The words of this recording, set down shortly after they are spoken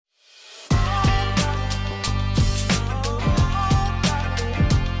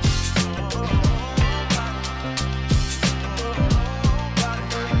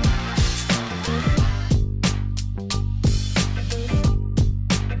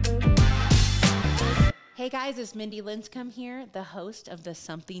Hey guys, it's Mindi Linscombe here, the host of the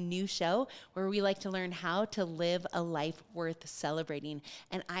Something New show, where we like to learn how to live a life worth celebrating.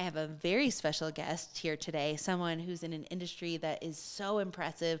 And I have a very special guest here today, someone who's in an industry that is so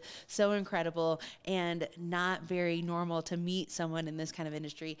impressive, so incredible, and not very normal to meet someone in this kind of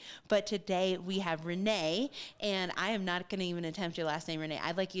industry. But today we have Rene, and I am not going to even attempt your last name, Rene.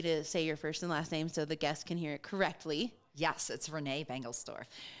 I'd like you to say your first and last name so the guests can hear it correctly. Yes, it's Rene Banglesdorf.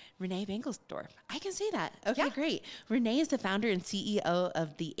 Rene Banglesdorf. I can say that. Okay, Yeah. Great. Rene is the founder and CEO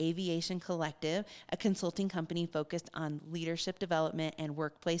of the Aviation Collective, a consulting company focused on leadership development and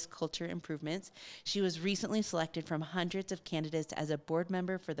workplace culture improvements. She was recently selected from hundreds of candidates as a board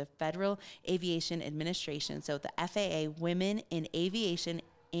member for the Federal Aviation Administration, so the FAA Women in Aviation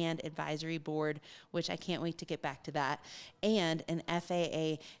and Advisory Board, which I can't wait to get back to that, and an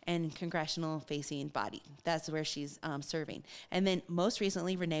FAA and congressional facing body. That's where she's serving. And then most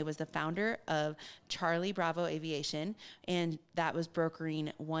recently, Rene was the founder of Charlie Bravo Aviation, and that was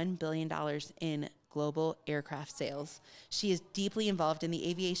brokering $1 billion in global aircraft sales. She is deeply involved in the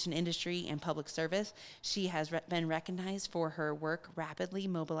aviation industry and public service. She has been recognized for her work rapidly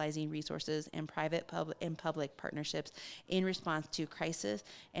mobilizing resources and private and public partnerships in response to crisis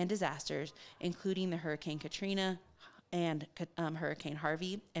and disasters, including the Hurricane Katrina and Hurricane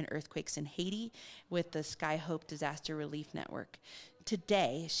Harvey and earthquakes in Haiti with the Skyhope Disaster Relief Network.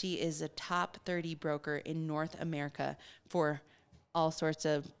 Today, she is a top 30 broker in North America for all sorts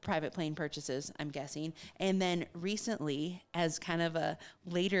of private plane purchases, I'm guessing. And then recently, as kind of a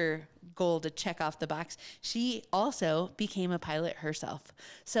later goal to check off the box, she also became a pilot herself.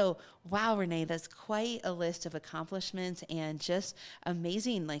 So, wow, Rene, that's quite a list of accomplishments and just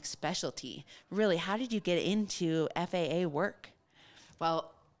amazing specialty. Really, how did you get into FAA work?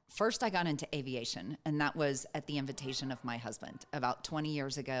 Well, first I got into aviation, and that was at the invitation of my husband. About 20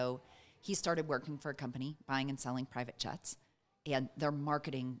 years ago, he started working for a company buying and selling private jets, and their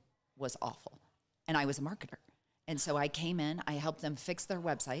marketing was awful. And I was a marketer. And so I came in, I helped them fix their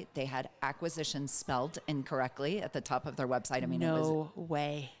website. They had acquisitions spelled incorrectly at the top of their website. I mean, No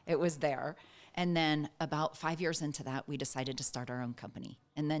way. It was there. And then about 5 years into that, we decided to start our own company.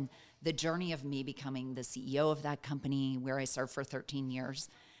 And then the journey of me becoming the CEO of that company, where I served for 13 years,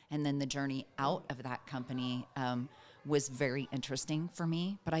 and then the journey out of that company was very interesting for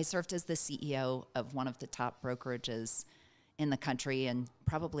me. But I served as the CEO of one of the top brokerages in the country and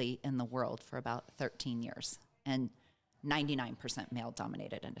probably in the world for about 13 years, and 99% male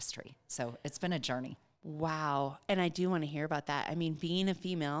dominated industry. So it's been a journey. Wow. And I do want to hear about that. I mean, being a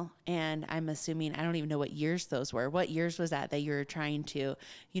female, and I'm assuming, I don't even know what years those were. What years was that you were trying to,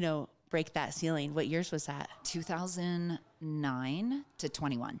 break that ceiling? What years was that? 2009 to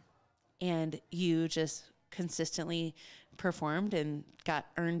 21. And you just consistently performed and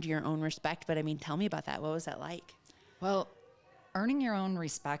earned your own respect. But I mean, tell me about that. What was that like? Well, earning your own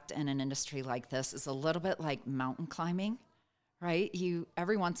respect in an industry like this is a little bit like mountain climbing, right?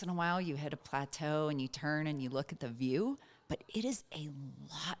 Every once in a while you hit a plateau and you turn and you look at the view, but it is a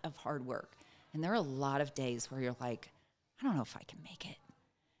lot of hard work. And there are a lot of days where you're like, I don't know if I can make it.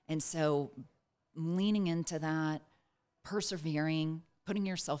 And so leaning into that, persevering, putting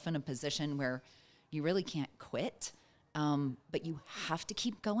yourself in a position where you really can't quit, but you have to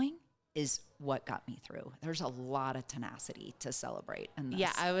keep going, is what got me through. There's a lot of tenacity to celebrate in this.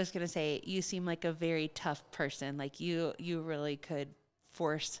 Yeah, I was going to say, you seem like a very tough person. Like you really could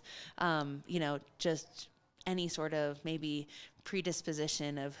force, just any sort of maybe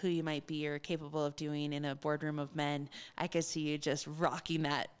predisposition of who you might be or capable of doing in a boardroom of men. I could see you just rocking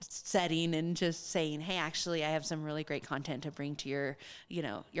that setting and just saying, hey, actually, I have some really great content to bring to your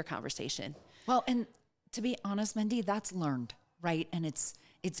conversation. Well, and to be honest, Mindi, that's learned, right? And it's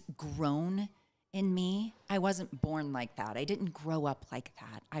grown in me. I wasn't born like that. I didn't grow up like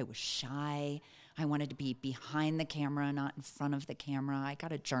that. I was shy. I wanted to be behind the camera, not in front of the camera. I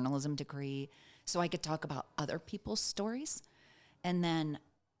got a journalism degree so I could talk about other people's stories, and then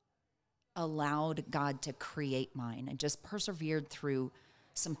allowed God to create mine and just persevered through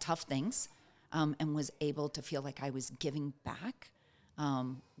some tough things, and was able to feel like I was giving back,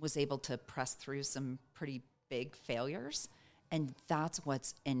 was able to press through some pretty big failures. And that's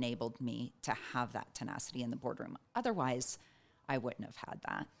what's enabled me to have that tenacity in the boardroom. Otherwise, I wouldn't have had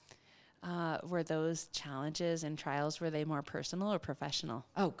that. Were those challenges and trials, were they more personal or professional?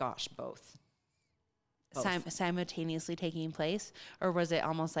 Oh gosh, both. Simultaneously taking place? Or was it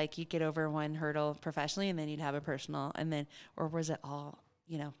almost like you'd get over one hurdle professionally and then you'd have a personal, or was it all,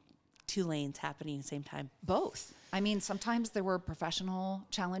 two lanes happening at the same time? Both. I mean, sometimes there were professional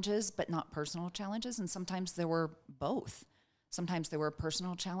challenges, but not personal challenges. And sometimes there were both. Sometimes there were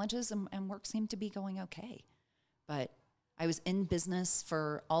personal challenges and work seemed to be going okay. But I was in business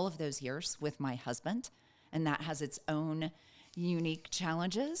for all of those years with my husband, and that has its own unique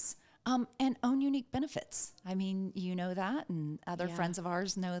challenges and own unique benefits. I mean, you know that, and other friends of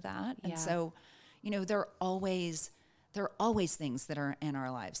ours know that. And so, there are always things that are in our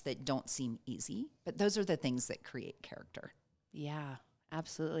lives that don't seem easy, but those are the things that create character. Yeah,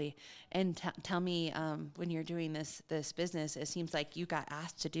 absolutely. And tell me, when you're doing this business, it seems like you got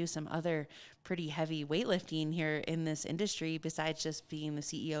asked to do some other pretty heavy weightlifting here in this industry besides just being the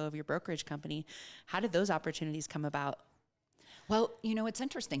CEO of your brokerage company. How did those opportunities come about? Well, it's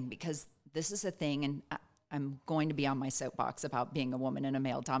interesting because this is a thing, and I'm going to be on my soapbox about being a woman in a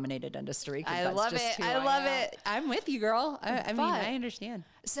male-dominated industry. I love it. I love it. I'm with you, girl. I mean, I understand.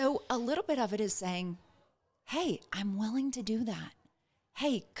 So a little bit of it is saying, hey, I'm willing to do that.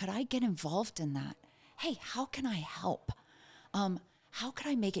 Hey, could I get involved in that? Hey, how can I help? How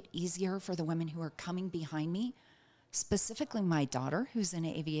can I make it easier for the women who are coming behind me, specifically my daughter who's in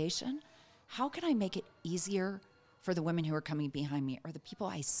aviation? How can I make it easier for the women who are coming behind me or the people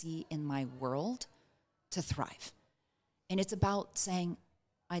I see in my world to thrive? And it's about saying,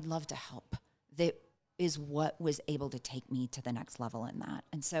 I'd love to help. That is what was able to take me to the next level in that.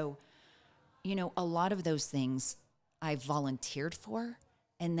 And so, a lot of those things I volunteered for.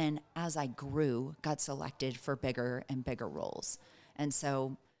 And then as I grew, got selected for bigger and bigger roles. And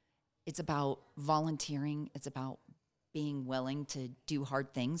so it's about volunteering. It's about being willing to do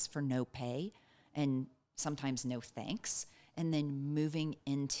hard things for no pay and sometimes no thanks. And then moving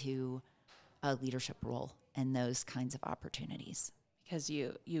into a leadership role and those kinds of opportunities. Because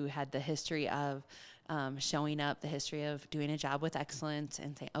you had the history of showing up, the history of doing a job with excellence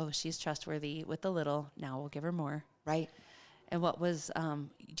and saying, oh, she's trustworthy with the little, now we'll give her more. Right. And what was,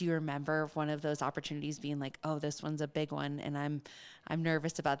 do you remember one of those opportunities being like, oh, this one's a big one and I'm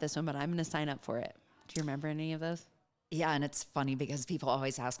nervous about this one, but I'm going to sign up for it. Do you remember any of those? Yeah, and it's funny because people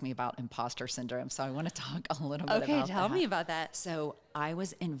always ask me about imposter syndrome, so I want to talk a little bit about that. Okay, tell me about that. So I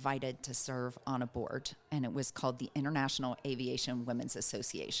was invited to serve on a board, and it was called the International Aviation Women's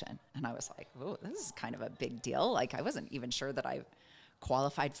Association. And I was like, oh, this is kind of a big deal. Like, I wasn't even sure that I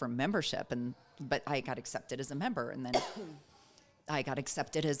qualified for membership, but I got accepted as a member, and then I got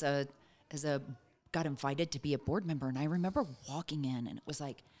accepted got invited to be a board member. And I remember walking in, and it was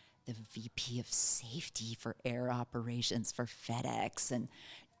like, the VP of safety for air operations for FedEx and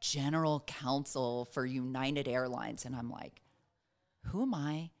general counsel for United Airlines. And I'm like, who am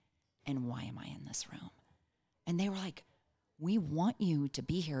I and why am I in this room? And they were like, we want you to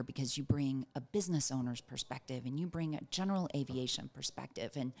be here because you bring a business owner's perspective and you bring a general aviation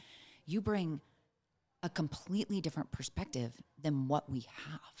perspective and you bring a completely different perspective than what we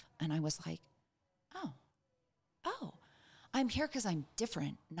have. And I was like, oh, I'm here because I'm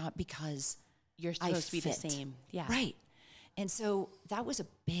different, not because you're supposed to be the same. Yeah. Right. And so that was a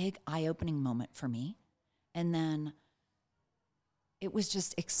big eye-opening moment for me. And then it was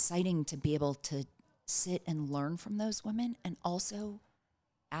just exciting to be able to sit and learn from those women and also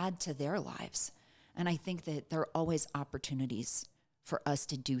add to their lives. And I think that there are always opportunities for us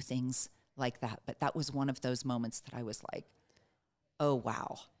to do things like that. But that was one of those moments that I was like, oh,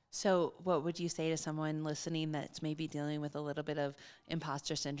 wow. So what would you say to someone listening that's maybe dealing with a little bit of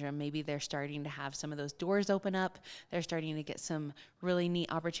imposter syndrome? Maybe they're starting to have some of those doors open up. They're starting to get some really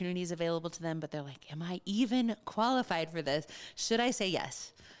neat opportunities available to them, but they're like, am I even qualified for this? Should I say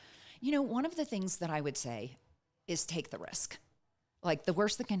yes? One of the things that I would say is take the risk. Like, the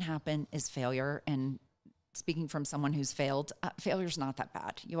worst that can happen is failure. And speaking from someone who's failed, failure's not that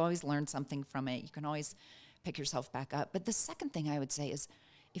bad. You always learn something from it. You can always pick yourself back up. But the second thing I would say is,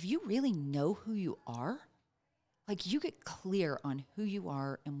 if you really know who you are, like, you get clear on who you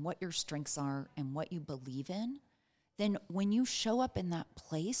are and what your strengths are and what you believe in, then when you show up in that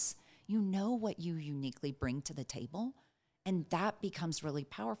place, you know what you uniquely bring to the table. And that becomes really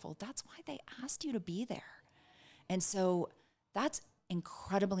powerful. That's why they asked you to be there. And so that's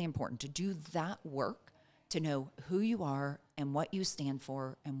incredibly important, to do that work, to know who you are and what you stand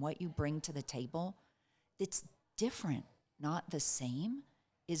for and what you bring to the table. It's different, not the same,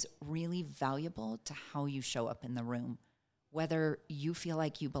 is really valuable to how you show up in the room, whether you feel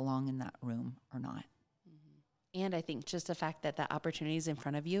like you belong in that room or not. Mm-hmm. And I think just the fact that the opportunity is in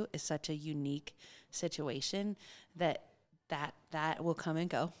front of you is such a unique situation that will come and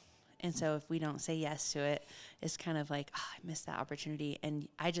go. And so if we don't say yes to it, it's kind of like, oh, I missed that opportunity. And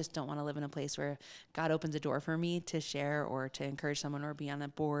I just don't want to live in a place where God opens a door for me to share or to encourage someone or be on a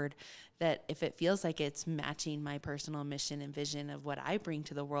board, that if it feels like it's matching my personal mission and vision of what I bring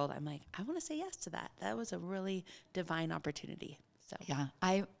to the world, I'm like, I want to say yes to that. That was a really divine opportunity. So Yeah.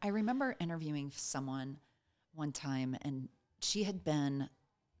 I remember interviewing someone one time, and she had been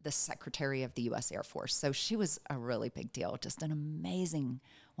the secretary of the U.S. Air Force. So she was a really big deal, just an amazing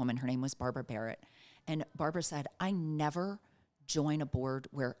woman. Her name was Barbara Barrett. And Barbara said, I never join a board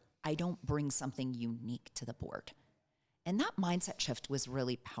where I don't bring something unique to the board. And that mindset shift was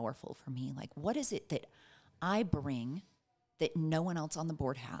really powerful for me. Like, what is it that I bring that no one else on the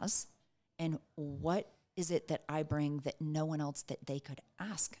board has? And what is it that I bring that no one else that they could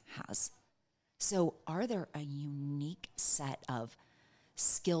ask has? So are there a unique set of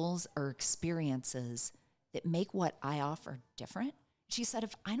skills or experiences that make what I offer different? She said,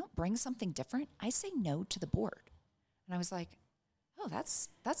 if I don't bring something different, I say no to the board. And I was like, oh, that's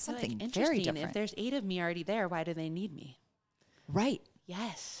something like, very interesting. different. If there's 8 of me already there, why do they need me? Right.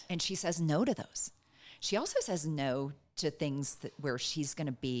 Yes. And she says no to those. She also says no to things where she's going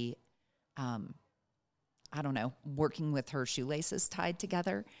to be, I don't know, working with her shoelaces tied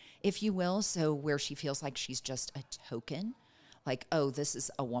together, if you will. So where she feels like she's just a token, like, oh, this is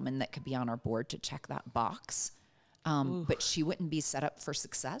a woman that could be on our board to check that box. But she wouldn't be set up for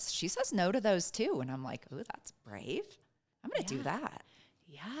success. She says no to those too. And I'm like, oh, that's brave. I'm going to do that.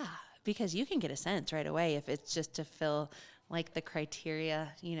 Yeah. Because you can get a sense right away if it's just to fill like the criteria,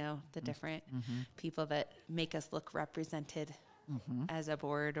 you know, the different people that make us look represented as a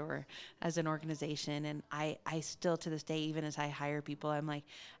board or as an organization. And I still to this day, even as I hire people, I'm like,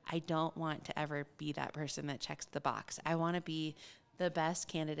 I don't want to ever be that person that checks the box. I want to be the best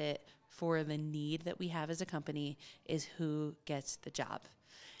candidate for the need that we have as a company is who gets the job.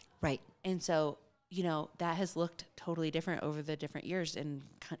 Right. And so, you know, that has looked totally different over the different years and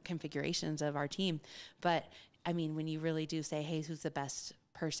configurations of our team. But I mean, when you really do say, hey, who's the best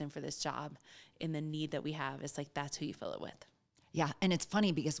person for this job in the need that we have, it's like, that's who you fill it with. Yeah. And it's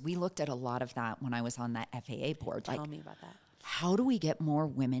funny because we looked at a lot of that when I was on that FAA board. Tell me about that. How do we get more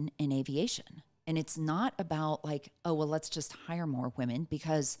women in aviation? And it's not about like, oh, well, let's just hire more women,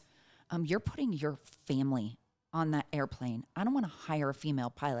 because you're putting your family on that airplane. I don't want to hire a female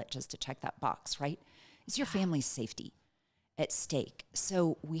pilot just to check that box, right? It's your family's safety at stake.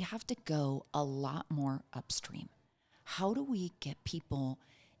 So we have to go a lot more upstream. How do we get people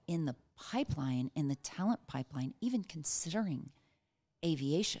in the pipeline, in the talent pipeline, even considering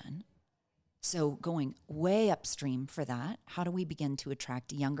aviation? So going way upstream for that, how do we begin to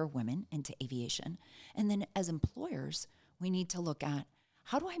attract younger women into aviation? And then as employers, we need to look at,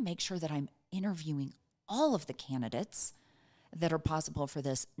 how do I make sure that I'm interviewing all of the candidates that are possible for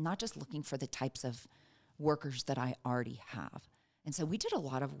this, not just looking for the types of workers that I already have? And so we did a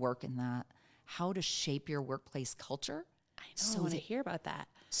lot of work in that, how to shape your workplace culture. I know, I want to hear about that.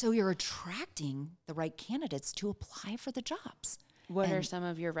 So you're attracting the right candidates to apply for the jobs. What are some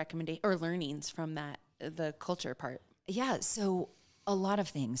of your recommendations or learnings from that, the culture part? Yeah, so a lot of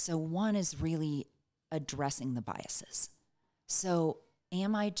things. So one is really addressing the biases. So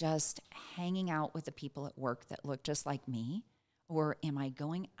am I just hanging out with the people at work that look just like me? Or am I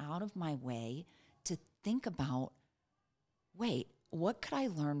going out of my way to think about, wait, what could I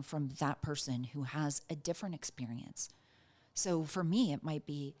learn from that person who has a different experience? So for me, it might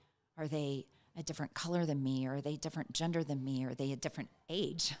be, are they a different color than me? Or are they different gender than me? Or are they a different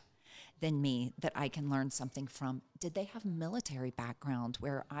age than me that I can learn something from? Did they have military background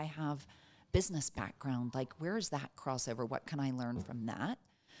where I have business background? Like, where is that crossover? What can I learn from that?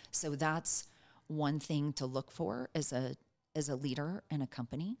 So that's one thing to look for as a leader in a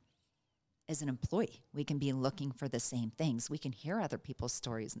company. As an employee, we can be looking for the same things. We can hear other people's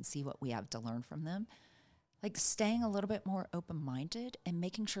stories and see what we have to learn from them. Like staying a little bit more open-minded and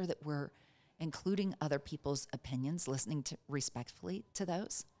making sure that we're including other people's opinions, listening to respectfully to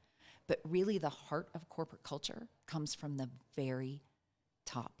those. But really the heart of corporate culture comes from the very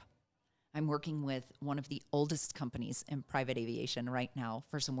top. I'm working with one of the oldest companies in private aviation right now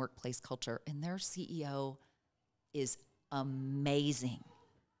for some workplace culture, and their CEO is amazing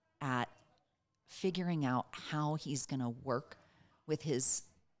at figuring out how he's going to work with his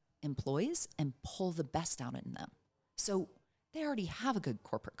employees and pull the best out in them. So they already have a good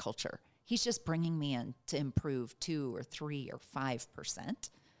corporate culture. He's just bringing me in to improve 2 or 3 or 5%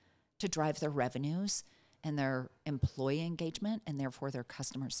 to drive their revenues and their employee engagement and therefore their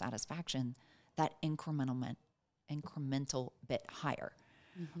customer satisfaction, that incremental bit higher,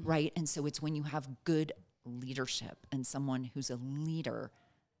 right? And so it's when you have good leadership and someone who's a leader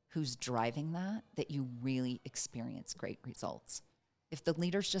who's driving that you really experience great results. If the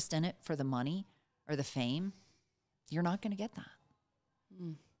leader's just in it for the money or the fame, you're not going to get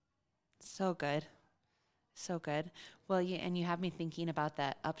that. So good. So good. Well, and you have me thinking about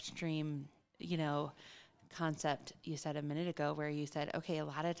that upstream, concept you said a minute ago, where you said, okay, a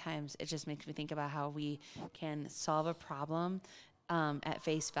lot of times it just makes me think about how we can solve a problem at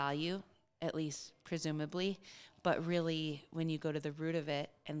face value, at least presumably. But really, when you go to the root of it,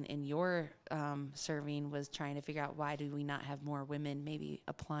 and in your serving was trying to figure out why do we not have more women maybe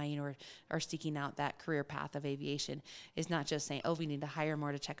applying or seeking out that career path of aviation, is not just saying, oh, we need to hire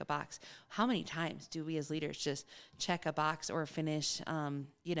more to check a box. How many times do we as leaders just check a box or finish,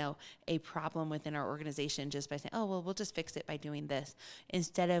 a problem within our organization just by saying, oh, well, we'll just fix it by doing this,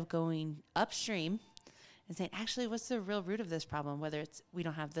 instead of going upstream and saying, actually, what's the real root of this problem? Whether it's we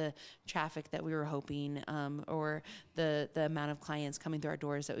don't have the traffic that we were hoping, or the amount of clients coming through our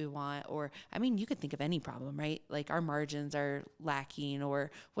doors that we want, or, you could think of any problem, right? Like our margins are lacking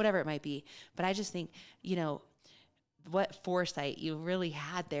or whatever it might be. But I just think, what foresight you really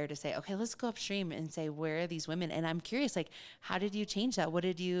had there to say, okay, let's go upstream and say, where are these women? And I'm curious, like, how did you change that?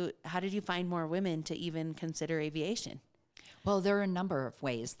 How did you find more women to even consider aviation? Well, there are a number of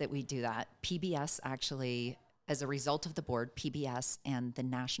ways that we do that. PBS actually, as a result of the board, PBS and the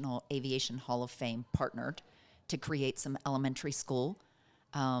National Aviation Hall of Fame partnered to create some elementary school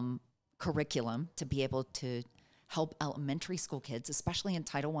curriculum to be able to help elementary school kids, especially in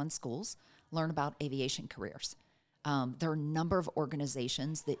Title I schools, learn about aviation careers. There are a number of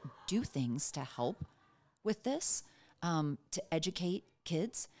organizations that do things to help with this, to educate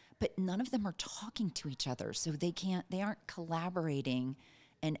kids, but none of them are talking to each other. So they aren't collaborating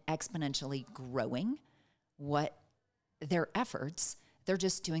and exponentially growing what their efforts. They're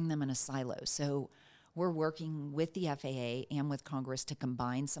just doing them in a silo. So we're working with the FAA and with Congress to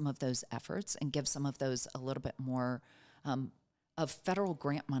combine some of those efforts and give some of those a little bit more of federal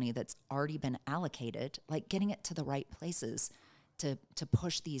grant money that's already been allocated, like getting it to the right places to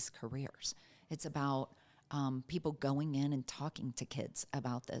push these careers. It's about people going in and talking to kids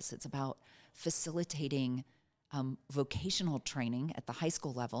about this. It's about facilitating vocational training at the high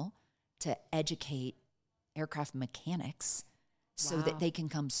school level to educate aircraft mechanics so that they can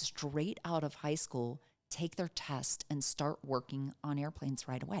come straight out of high school, take their test, and start working on airplanes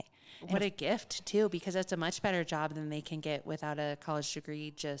right away. What a gift, too, because that's a much better job than they can get without a college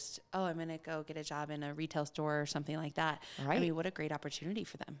degree. Just, I'm going to go get a job in a retail store or something like that. Right. What a great opportunity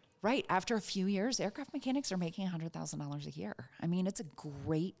for them. Right. After a few years, aircraft mechanics are making $100,000 a year. It's a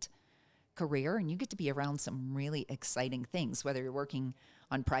great career, and you get to be around some really exciting things, whether you're working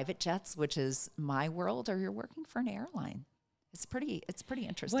on private jets, which is my world, or you're working for an airline. It's pretty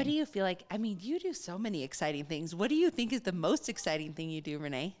interesting. What do you feel like? You do so many exciting things. What do you think is the most exciting thing you do,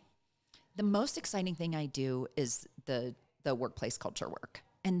 Rene? The most exciting thing I do is the workplace culture work.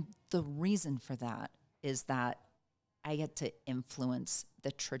 And the reason for that is that I get to influence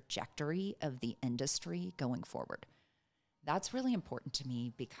the trajectory of the industry going forward. That's really important to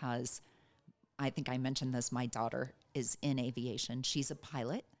me because I think I mentioned this, my daughter is in aviation. She's a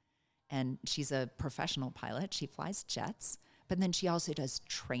pilot, and she's a professional pilot. She flies jets, but then she also does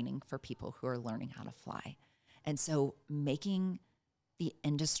training for people who are learning how to fly. And so making the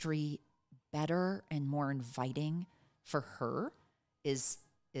industry better and more inviting for her is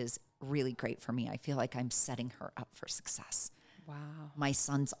really great for me. I feel like I'm setting her up for success. Wow. My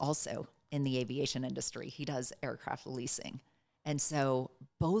son's also in the aviation industry. He does aircraft leasing. And so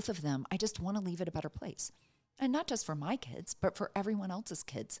both of them, I just want to leave it a better place. And not just for my kids, but for everyone else's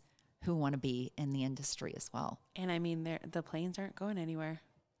kids who want to be in the industry as well. And the planes aren't going anywhere.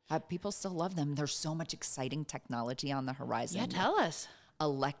 People still love them. There's so much exciting technology on on-the-horizon. Yeah, tell us.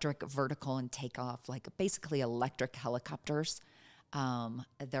 Electric vertical and takeoff, like basically electric helicopters.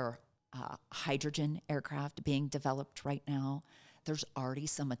 There are hydrogen aircraft being developed right now. There's already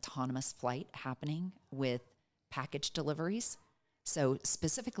some autonomous flight happening with package deliveries. So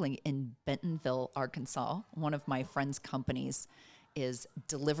specifically in Bentonville, Arkansas, one of my friend's companies is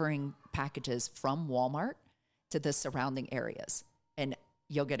delivering packages from Walmart to the surrounding areas. And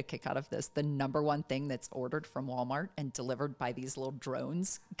you'll get a kick out of this. The number one thing that's ordered from Walmart and delivered by these little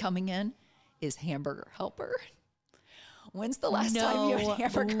drones coming in is hamburger helper. When's the last time you had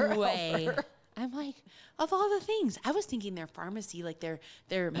hamburger helper? I'm like, of all the things, I was thinking their pharmacy, like their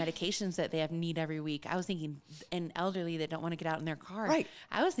medications that they have need every week. I was thinking an elderly that don't want to get out in their car. Right.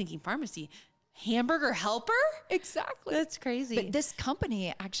 I was thinking pharmacy. Hamburger helper? Exactly. That's crazy. But this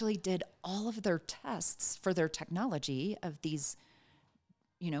company actually did all of their tests for their technology of these,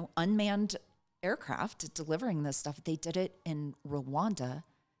 unmanned aircraft delivering this stuff. They did it in Rwanda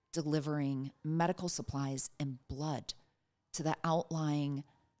delivering medical supplies and blood to the outlying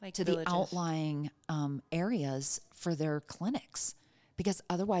villages. areas for their clinics, because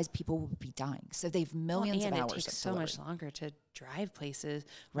otherwise people would be dying. So they've millions of and it hours takes of so delivery. much longer to drive places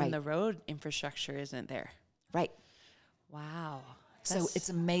when Right. the road infrastructure isn't there. Right. Wow. So it's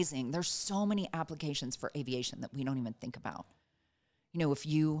amazing. There's so many applications for aviation that we don't even think about. You know, if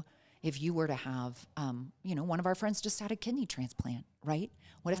you were to have, one of our friends just had a kidney transplant, right?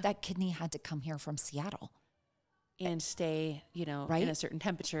 What if that kidney had to come here from Seattle? and stay, Right? in a certain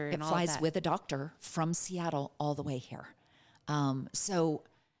temperature It and all of flies that. with a doctor from Seattle all the way here. So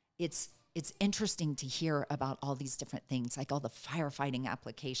it's interesting to hear about all these different things, like all the firefighting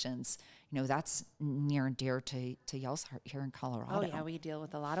applications. You know, that's near and dear to y'all's heart here in Colorado. Oh yeah, we deal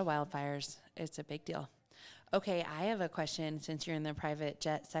with a lot of wildfires. It's a big deal. Okay, I have a question since you're in the private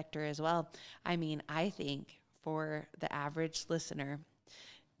jet sector as well. I mean, I think for the average listener,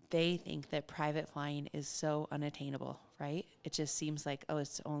 they think that private flying is so unattainable, right? It just seems like, oh,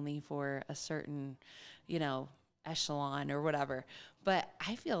 it's only for a certain, echelon or whatever. But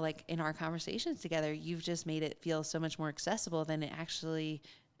I feel like in our conversations together, you've just made it feel so much more accessible than it actually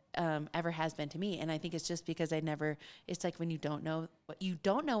ever has been to me. And I think it's just because it's like when you don't know what you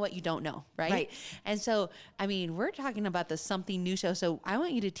don't know, right? Right. And so, I mean, we're talking about the Something New show. So I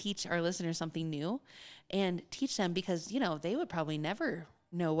want you to teach our listeners something new and teach them because, they would probably never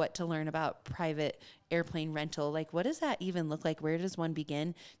know what to learn about private airplane rental. Like, what does that even look like? Where does one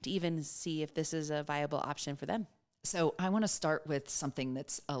begin to even see if this is a viable option for them? So I want to start with something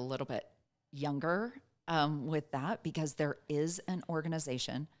that's a little bit younger with that, because there is an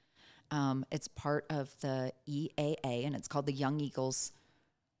organization. It's part of the EAA, and it's called the Young Eagles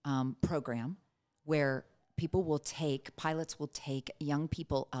program, where pilots will take young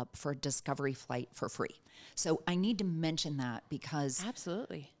people up for a discovery flight for free. So I need to mention that because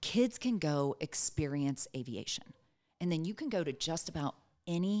Absolutely. kids can go experience aviation. And then you can go to just about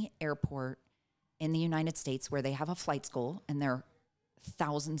any airport in the United States where they have a flight school, and there are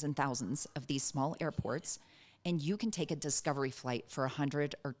thousands and thousands of these small airports. And you can take a discovery flight for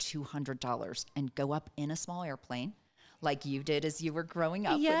 $100 or $200 and go up in a small airplane, like you did as you were growing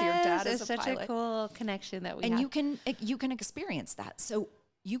up with your dad as a such pilot. a cool connection that we And have. you can experience that. So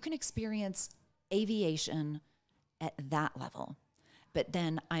you can experience aviation at that level. But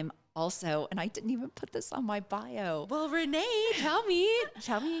then I'm also, and I didn't even put this on my bio, Well, Renee, tell me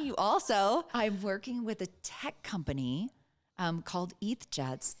you also. I'm working with a tech company called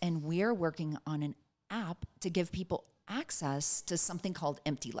ETHJets, and we're working on an app to give people access to something called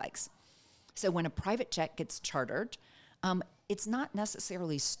empty legs. So when a private jet gets chartered, it's not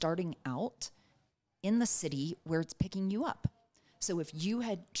necessarily starting out in the city where it's picking you up. So if you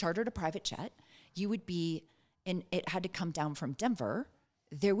had chartered a private jet, you would be, and it had to come down from Denver,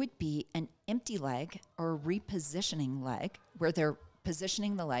 there would be an empty leg or repositioning leg where they're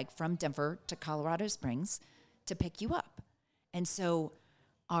positioning the leg from Denver to Colorado Springs to pick you up. And so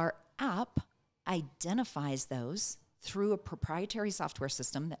our app identifies those through a proprietary software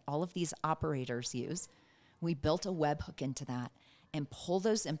system that all of these operators use. We built a webhook into that and pull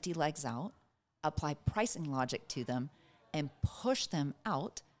those empty legs out, apply pricing logic to them, and push them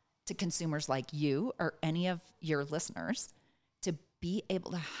out to consumers like you or any of your listeners to be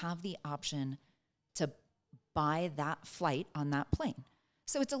able to have the option to buy that flight on that plane.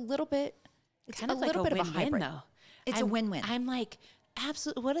 So it's a little bit, Kind of like a bit of a win-win, hybrid. though. It's a win-win. I'm like,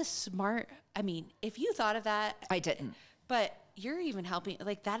 absolutely, what a smart, I mean, if you thought of that. I didn't. But you're even helping,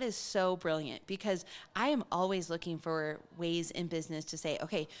 like, that is so brilliant because I am always looking for ways in business to say,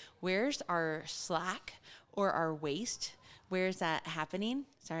 okay, where's our slack or our waste? Where's that happening?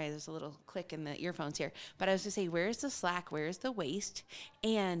 Sorry, there's a little click in the earphones here. But I was to say, where's the slack? Where's the waste?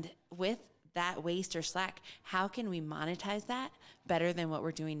 And with that waste or slack, how can we monetize that better than what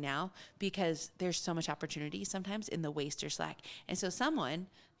we're doing now? Because there's so much opportunity sometimes in the waste or slack. And so someone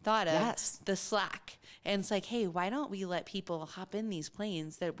thought of the slack, and it's like, hey, why don't we let people hop in these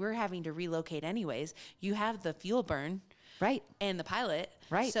planes that we're having to relocate anyways? You have the fuel burn, right, and the pilot,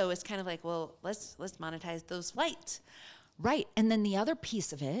 right. So it's kind of like, well, let's monetize those flights. Right. And then the other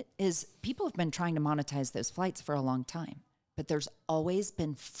piece of it is people have been trying to monetize those flights for a long time, but there's always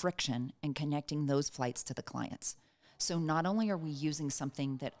been friction in connecting those flights to the clients. So not only are we using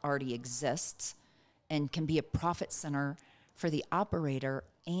something that already exists and can be a profit center for the operator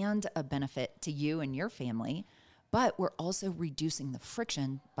and a benefit to you and your family, but we're also reducing the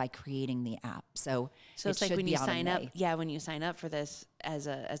friction by creating the app. So it's like when you sign up, when you sign up for this as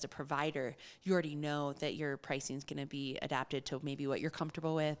a provider, you already know that your pricing is going to be adapted to maybe what you're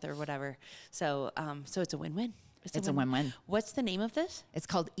comfortable with or whatever. So it's a win-win. It's a win-win. What's the name of this? It's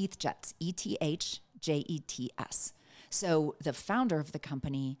called ETHJETS, ETHJETS. So the founder of the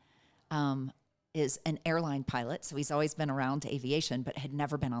company is an airline pilot. So he's always been around aviation, but had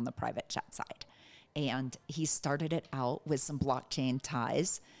never been on the private jet side. And he started it out with some blockchain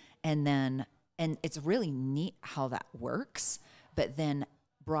ties. And it's really neat how that works, but then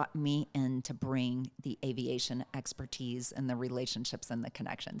brought me in to bring the aviation expertise and the relationships and the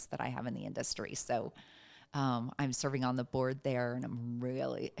connections that I have in the industry. So I'm serving on the board there, and I'm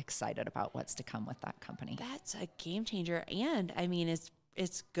really excited about what's to come with that company. That's a game changer. And I mean,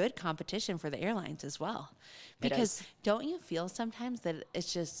 it's good competition for the airlines as well. Because don't you feel sometimes that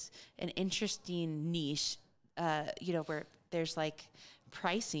it's just an interesting niche, where there's like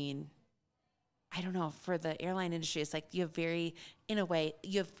pricing, I don't know, for the airline industry, it's like you have you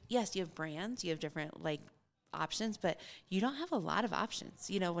have brands, you have different like options, but you don't have a lot of options,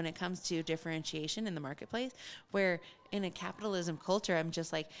 when it comes to differentiation in the marketplace, where in a capitalism culture, I'm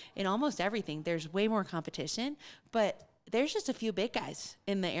just like, in almost everything, there's way more competition, but there's just a few big guys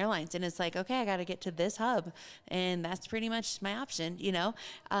in the airlines, and it's like, okay, I got to get to this hub, and that's pretty much my option,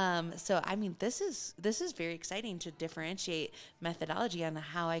 So, I mean, this is very exciting to differentiate methodology on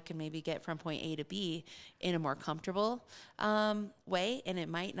how I can maybe get from point A to B in a more comfortable way, and it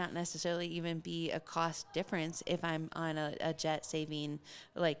might not necessarily even be a cost difference if I'm on a jet saving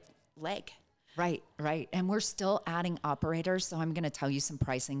like leg. Right. And we're still adding operators. So I'm going to tell you some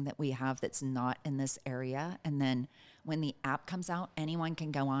pricing that we have that's not in this area. And then when the app comes out, anyone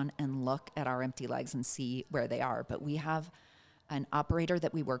can go on and look at our empty legs and see where they are. But we have an operator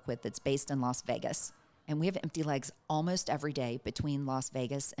that we work with that's based in Las Vegas. And we have empty legs almost every day between Las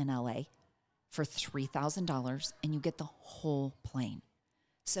Vegas and LA for $3,000, and you get the whole plane.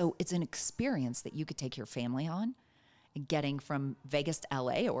 So it's an experience that you could take your family on, getting from Vegas to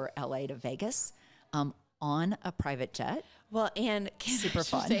LA or LA to Vegas on a private jet. Well, and super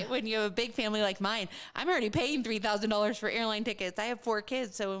fun. Say, when you have a big family like mine, I'm already paying $3,000 for airline tickets. I have 4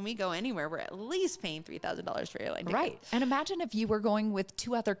 kids, so when we go anywhere, we're at least paying $3,000 for airline tickets. Right. And imagine if you were going with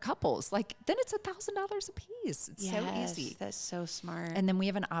 2 other couples, like then it's $1,000 a piece. It's so easy. That's so smart. And then we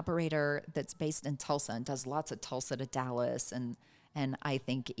have an operator that's based in Tulsa and does lots of Tulsa to Dallas. And I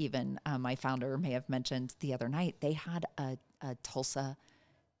think even my founder may have mentioned the other night, they had a Tulsa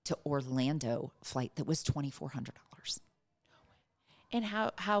to Orlando flight that was $2,400. And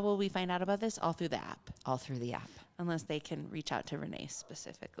how will we find out about this? All through the app. All through the app. Unless they can reach out to Rene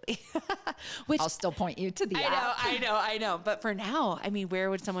specifically. I'll still point you to the app. I know. But for now, I mean, where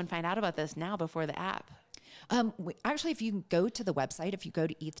would someone find out about this now before the app? Actually, if you go to the website, if you go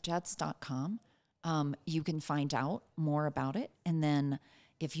to ethjets.com, you can find out more about it. And then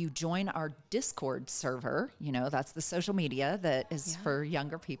if you join our Discord server, that's the social media that is for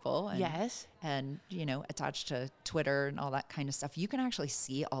younger people. And, yes. And, attached to Twitter and all that kind of stuff, you can actually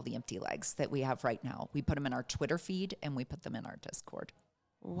see all the empty legs that we have right now. We put them in our Twitter feed and we put them in our Discord.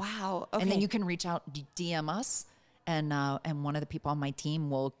 Wow. Okay. And then you can reach out, DM us. And one of the people on my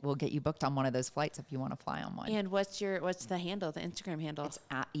team will get you booked on one of those flights if you want to fly on one. And what's the handle, the Instagram handle? It's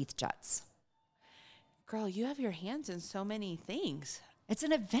at ETHJETS. Girl, you have your hands in so many things. It's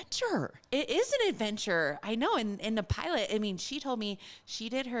an adventure. It is an adventure. I know. And the pilot, I mean, she told me she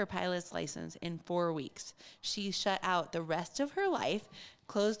did her pilot's license in 4 weeks. She shut out the rest of her life,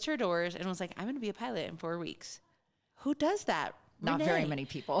 closed her doors, and was like, I'm going to be a pilot in 4 weeks. Who does that? Not Rene. very many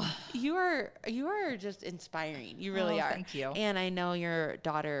people. You are just inspiring. You really are. Thank you. And I know your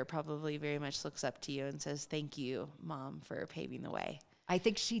daughter probably very much looks up to you and says, thank you, Mom, for paving the way. I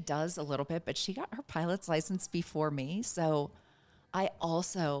think she does a little bit, but she got her pilot's license before me. So I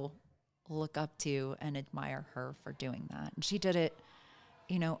also look up to and admire her for doing that. And she did it,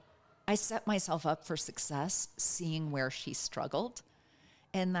 I set myself up for success seeing where she struggled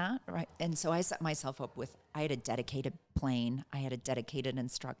in that, right? And so I set myself up I had a dedicated plane. I had a dedicated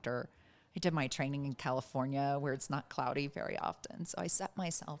instructor. I did my training in California where it's not cloudy very often. So I set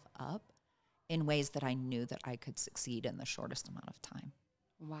myself up in ways that I knew that I could succeed in the shortest amount of time.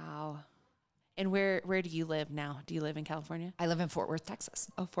 Wow. And where do you live now? Do you live in California? I live in Fort Worth, Texas.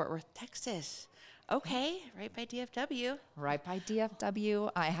 Oh, Fort Worth, Texas. Okay, right by DFW. Right by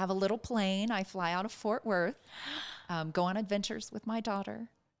DFW. I have a little plane. I fly out of Fort Worth, go on adventures with my daughter.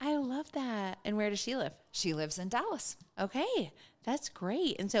 I love that. And where does she live? She lives in Dallas. Okay, that's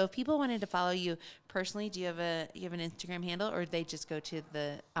great. And so if people wanted to follow you personally, do you have an Instagram handle, or they just go to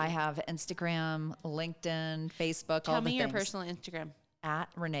the... I have Instagram, LinkedIn, Facebook, Tell all the me things. your personal Instagram. At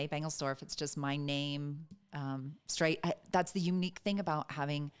Rene Banglesdorf. It's just my name straight. That's the unique thing about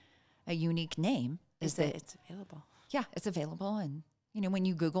having a unique name is that it's available. Yeah, it's available. And when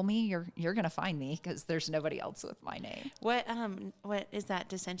you Google me, you're going to find me because there's nobody else with my name. What is that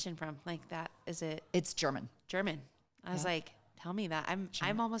dissension from? Like that, is it It's German. German? I was like, tell me that.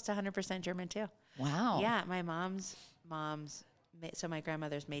 I'm almost 100% German too. Wow. Yeah, my mom's, so my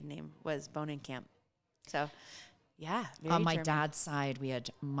grandmother's maiden name was Bonenkamp. So, yeah. On my German. dad's side, we had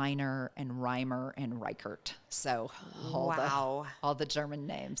Miner and Reimer and Reichert. So Wow. all the German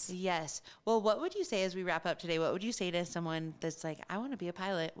names. Yes. Well, what would you say as we wrap up today? What would you say to someone that's like, I want to be a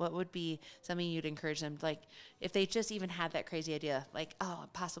pilot? What would be something you'd encourage them? Like, if they just even had that crazy idea, like, oh, I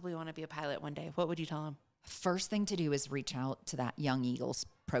possibly want to be a pilot one day, what would you tell them? First thing to do is reach out to that Young Eagles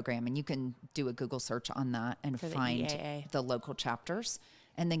program, and you can do a Google search on that and find the local chapters,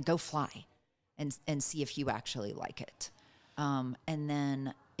 and then go fly and see if you actually like it. And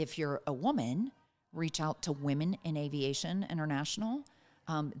then if you're a woman, reach out to Women in Aviation International.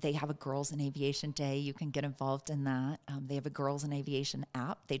 They have a Girls in Aviation Day. You can get involved in that. They have a Girls in Aviation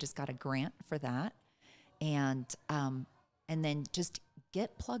app. They just got a grant for that. And then just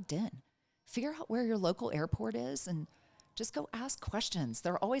get plugged in. Figure out where your local airport is and just go ask questions.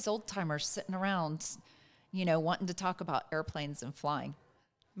 There are always old timers sitting around, wanting to talk about airplanes and flying.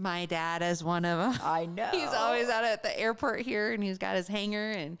 My dad is one of them. I know. He's always out at the airport here, and he's got his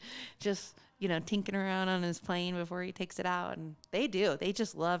hangar and just, tinkering around on his plane before he takes it out. And they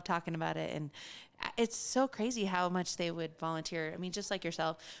just love talking about it. And it's so crazy how much they would volunteer. I mean, just like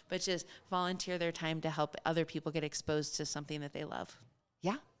yourself, but just volunteer their time to help other people get exposed to something that they love.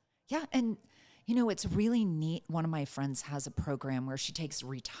 Yeah. Yeah. And, it's really neat. One of my friends has a program where she takes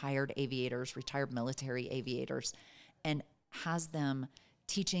retired military aviators, and has them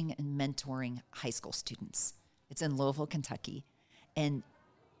teaching and mentoring high school students. It's in Louisville, Kentucky. And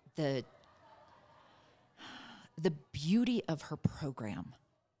the beauty of her program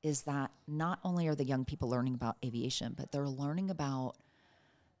is that not only are the young people learning about aviation, but they're learning about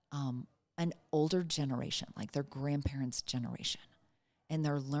an older generation, like their grandparents' generation. And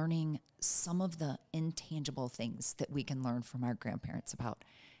they're learning some of the intangible things that we can learn from our grandparents about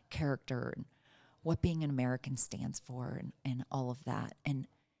character and what being an American stands for and all of that. And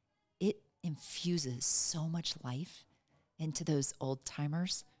it infuses so much life into those old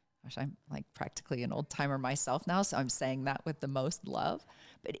timers. Gosh, I'm like practically an old timer myself now, so I'm saying that with the most love.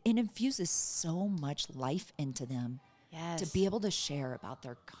 But it infuses so much life into them to be able to share about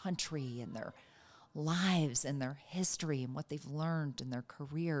their country and their lives and their history and what they've learned and their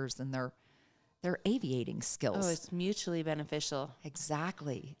careers and their aviating skills. Oh, it's mutually beneficial.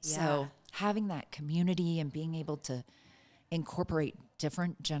 Exactly. Yeah. So having that community and being able to incorporate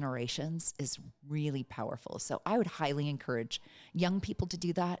different generations is really powerful. So I would highly encourage young people to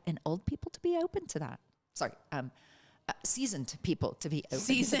do that and old people to be open to that. Sorry, seasoned people to be open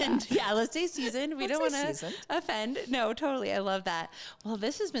to that. Yeah, let's say seasoned. We don't want to offend. No, totally. I love that. Well,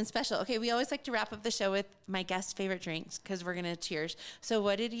 this has been special. Okay, we always like to wrap up the show with my guest's favorite drinks because we're going to cheers. So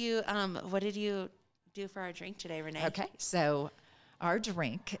what did you do for our drink today, Rene? Okay, so our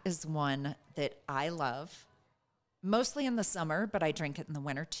drink is one that I love, mostly in the summer, but I drink it in the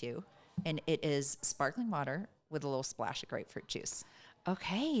winter too. And it is sparkling water with a little splash of grapefruit juice.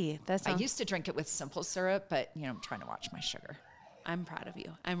 Okay. I used to drink it with simple syrup, but I'm trying to watch my sugar. I'm proud of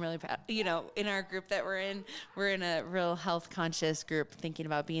you. I'm really proud. In our group that we're in a real health conscious group thinking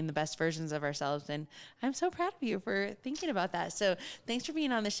about being the best versions of ourselves. And I'm so proud of you for thinking about that. So thanks for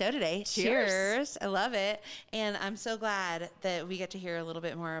being on the show today. Cheers. I love it. And I'm so glad that we get to hear a little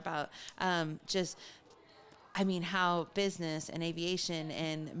bit more about how business and aviation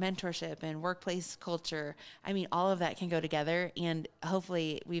and mentorship and workplace culture, all of that can go together. And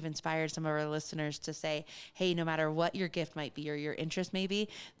hopefully we've inspired some of our listeners to say, hey, no matter what your gift might be or your interest may be,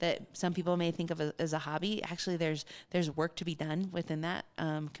 that some people may think of as a hobby, actually there's work to be done within that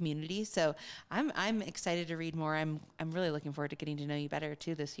community. So I'm excited to read more. I'm really looking forward to getting to know you better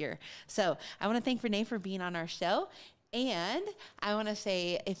too this year. So I want to thank Rene for being on our show. And I want to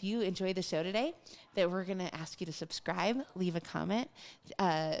say, if you enjoyed the show today, that we're going to ask you to subscribe, leave a comment,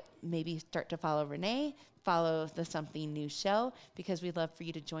 maybe start to follow Rene, follow the Something New show, because we'd love for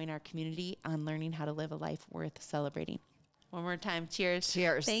you to join our community on learning how to live a life worth celebrating. One more time. Cheers.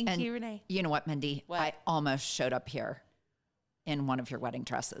 Cheers. Thank you, Rene. You know what, Mindi? What? I almost showed up here in one of your wedding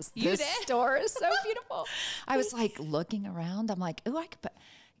dresses. You this did? store is so beautiful. I was like looking around. I'm like, ooh, I could put...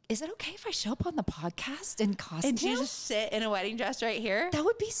 Is it okay if I show up on the podcast in costume? And you just sit in a wedding dress right here? That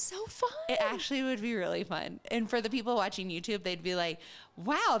would be so fun. It actually would be really fun. And for the people watching YouTube, they'd be like,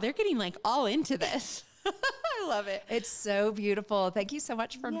 wow, they're getting like all into this. I love it. It's so beautiful. Thank you so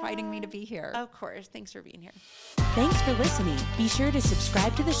much for inviting me to be here. Of course. Thanks for being here. Thanks for listening. Be sure to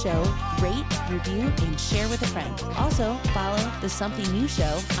subscribe to the show, rate, review, and share with a friend. Also, follow the Something New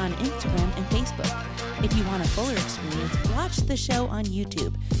Show on Instagram and Facebook. If you want a fuller experience, watch the show on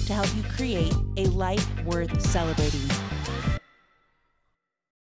YouTube to help you create a life worth celebrating.